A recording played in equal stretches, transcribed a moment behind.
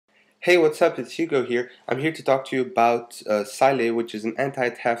Hey, what's up? It's Hugo here. I'm here to talk to you about Cylay, which is an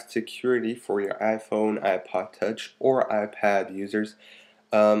anti-theft security for your iPhone, iPod Touch, or iPad users.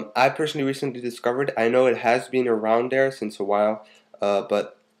 I personally recently discovered, I know it has been around there since a while,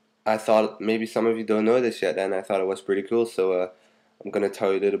 but I thought maybe some of you don't know this yet, and I thought it was pretty cool, so I'm going to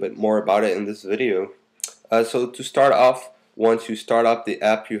tell you a little bit more about it in this video. So to start off, once you start up the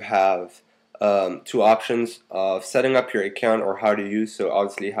app, you have two options of setting up your account or how to use. So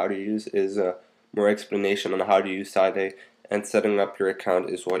obviously how to use is more explanation on how to use Cylay, and setting up your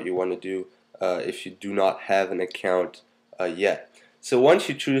account is what you want to do if you do not have an account yet. So once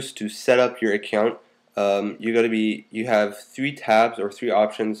you choose to set up your account, you have three tabs or three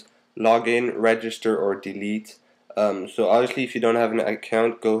options: login, register, or delete. So obviously if you don't have an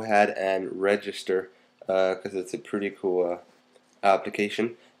account, go ahead and register because it's a pretty cool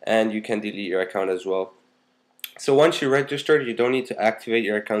application, and you can delete your account as well. So once you're registered, you don't need to activate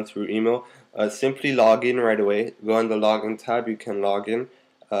your account through email. Simply log in right away. Go on the login tab, you can log in,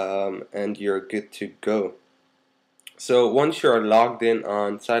 and you're good to go. So once you're logged in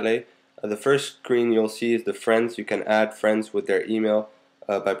on Cylay, the first screen you'll see is the friends. You can add friends with their email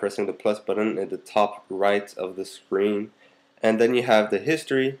by pressing the plus button at the top right of the screen. And then you have the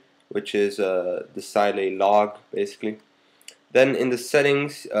history, which is the Cylay log basically. Then in the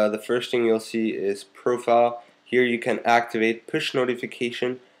settings, the first thing you'll see is profile. Here you can activate push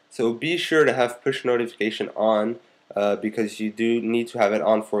notification. So be sure to have push notification on because you do need to have it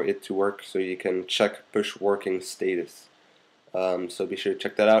on for it to work, so you can check push working status. So be sure to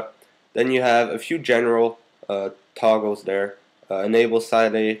check that out. Then you have a few general toggles there. Enable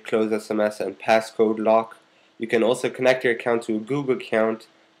Cylay, close SMS, and passcode lock. You can also connect your account to a Google account,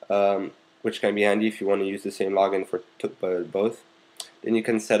 which can be handy if you want to use the same login for both. Then you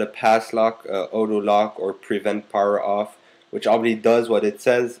can set a pass lock, auto lock, or prevent power off, which obviously does what it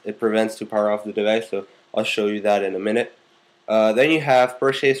says. It prevents to power off the device, so I'll show you that in a minute. Then you have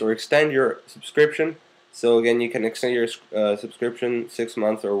purchase or extend your subscription. So again, you can extend your subscription 6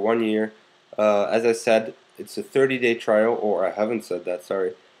 months or 1 year. As I said, it's a 30-day trial, or I haven't said that,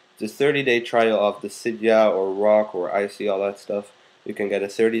 sorry. It's a 30-day trial of the Cydia or Rock or IC, all that stuff. You can get a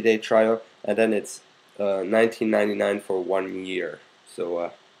 30-day trial, and then it's $19.99 for 1 year.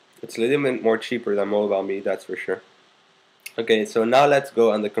 So it's a little bit more cheaper than MobileMe, that's for sure. Okay, so now let's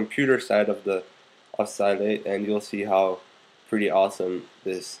go on the computer side of Cylay, and you'll see how pretty awesome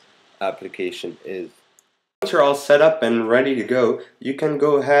this application is. Once you're all set up and ready to go, you can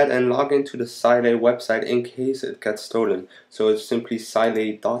go ahead and log into the Cylay website in case it gets stolen. So it's simply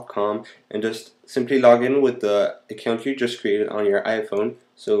cylay.com, and just simply log in with the account you just created on your iPhone.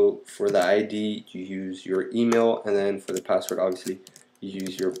 So for the ID, you use your email, and then for the password, obviously, you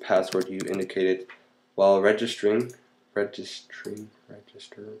use your password you indicated while registering.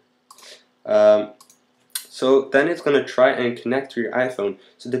 So then it's going to try and connect to your iPhone.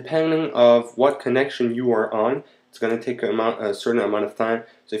 So depending of what connection you are on, it's going to take a certain amount of time.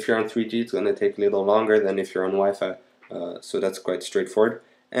 So if you're on 3G, it's going to take a little longer than if you're on Wi-Fi. So that's quite straightforward.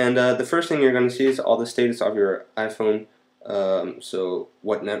 And the first thing you're going to see is all the status of your iPhone. So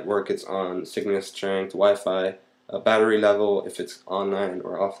what network it's on, signal strength, Wi-Fi, battery level, if it's online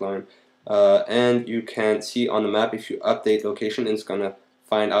or offline. And you can see on the map, if you update location, it's going to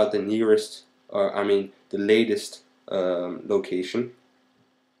find out the nearest, the latest location.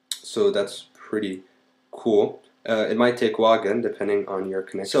 So that's pretty cool. It might take a while again, depending on your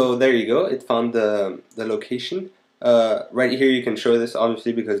connection. So there you go, it found the location. Right here you can show this,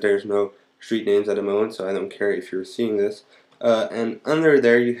 obviously, because there's no street names at the moment, so I don't care if you're seeing this. And under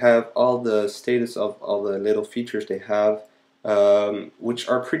there you have all the status of all the little features they have, which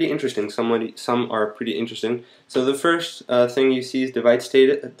are pretty interesting. Some are pretty interesting. So the first thing you see is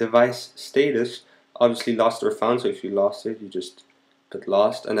device status. Obviously lost or found, so if you lost it, you just put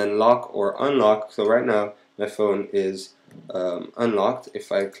lost, and then lock or unlock. So right now my phone is unlocked.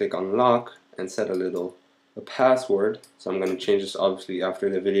 If I click on lock and set a password, so I'm going to change this obviously after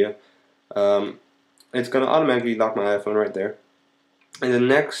the video, it's going to automatically lock my iPhone right there. And the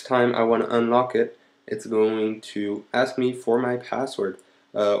next time I want to unlock it, it's going to ask me for my password,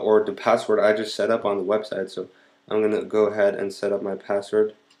 or the password I just set up on the website. So I'm going to go ahead and set up my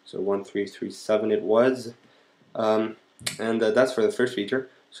password. So 1337 it was, and that's for the first feature.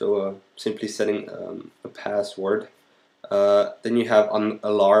 So simply setting a password. Then you have an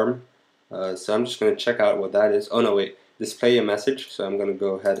alarm. So I'm just going to check out what that is. Oh no, wait, display a message. So I'm going to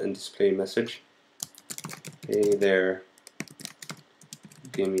go ahead and display a message. Hey there,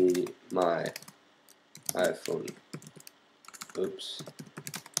 give me my iPhone. Oops,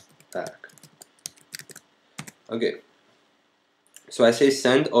 back. Okay. So I say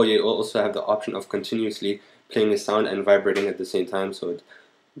send. Oh, you also have the option of continuously playing a sound and vibrating at the same time, so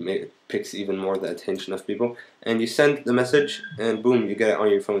it picks even more the attention of people. And you send the message, and boom, you get it on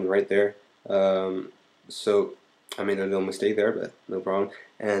your phone right there. So I made a little mistake there, but no problem.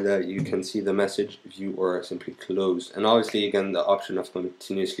 And you can see the message, view, or simply close. And obviously, again, the option of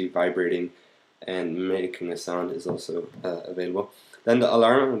continuously vibrating and making a sound is also available. Then the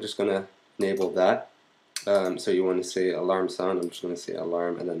alarm, I'm just gonna enable that. So you want to say alarm sound, I'm just going to say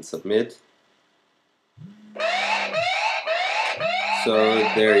alarm and then submit. So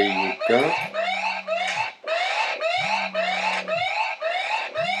there you go.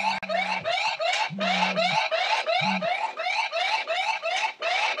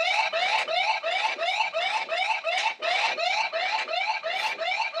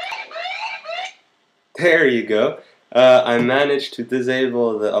 There you go. I managed to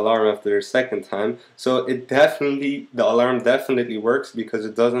disable the alarm after the second time, so the alarm definitely works because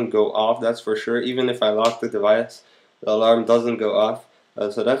it doesn't go off, that's for sure. Even if I lock the device, the alarm doesn't go off,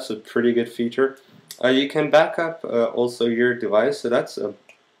 so that's a pretty good feature. You can back up also your device, so that's a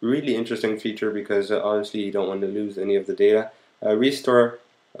really interesting feature because obviously you don't want to lose any of the data. Restore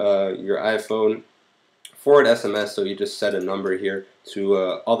your iPhone forward SMS, so you just set a number here to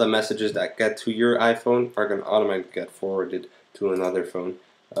all the messages that get to your iPhone are going to automatically get forwarded to another phone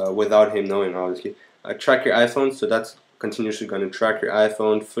without him knowing, obviously. Track your iPhone, so that's continuously going to track your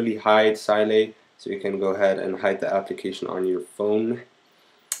iPhone. Fully hide Cylay, so you can go ahead and hide the application on your phone.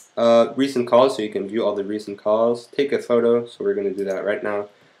 Recent calls, so you can view all the recent calls. Take a photo, so we're going to do that right now.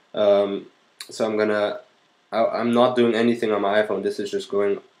 So I'm not doing anything on my iPhone. This is just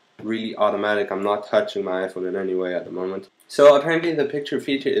going really automatic. I'm not touching my iPhone in any way at the moment. So apparently the picture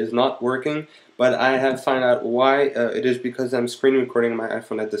feature is not working, but I have found out why. It is because I'm screen recording my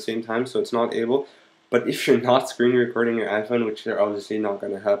iPhone at the same time, so it's not able. But if you're not screen recording your iPhone, which are obviously not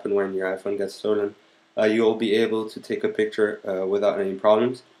going to happen when your iPhone gets stolen, you'll be able to take a picture without any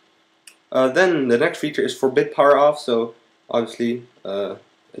problems. Then the next feature is forbid power off, so obviously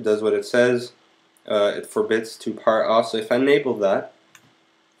it does what it says. It forbids to power off, so if I enable that,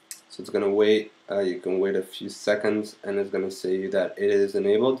 so it's going to wait, you can wait a few seconds and it's going to say that it is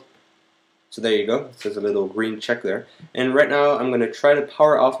enabled. So there you go, it says a little green check there. And right now I'm going to try to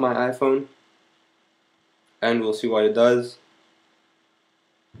power off my iPhone and we'll see what it does.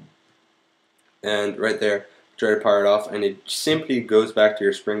 And right there, try to power it off and it simply goes back to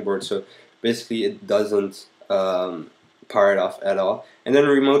your springboard. So basically it doesn't power it off at all. And then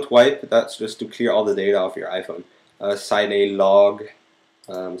remote wipe, that's just to clear all the data off your iPhone. Cylay log.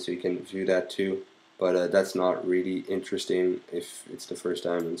 So you can view that too, but that's not really interesting if it's the first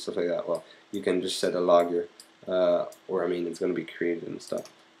time and stuff like that. Well, you can just set a log here, or I mean it's going to be created and stuff,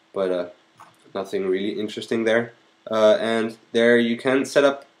 but nothing really interesting there. And there you can set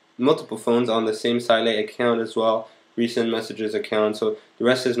up multiple phones on the same Cylay account as well, recent messages account, so the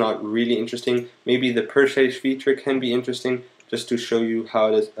rest is not really interesting. Maybe the purchase feature can be interesting just to show you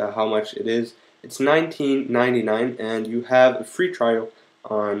how much it is. It's $19.99 and you have a free trial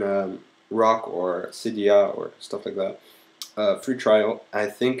on Rock or Cydia or stuff like that. Free trial. I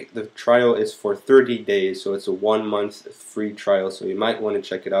think the trial is for 30 days, so it's a 1 month free trial, so you might want to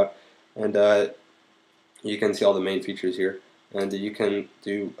check it out. And you can see all the main features here. And you can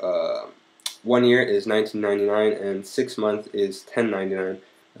do 1 year is $19.99 and 6 months is $10.99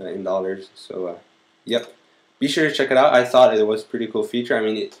 in dollars. So yep, be sure to check it out. I thought it was a pretty cool feature. I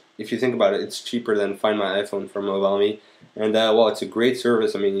mean, if you think about it, it's cheaper than Find My iPhone from MobileMe. And well, it's a great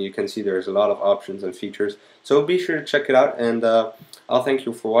service. I mean, you can see there's a lot of options and features. So be sure to check it out. And I'll thank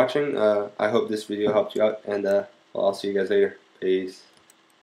you for watching. I hope this video helped you out. And well, I'll see you guys later. Peace.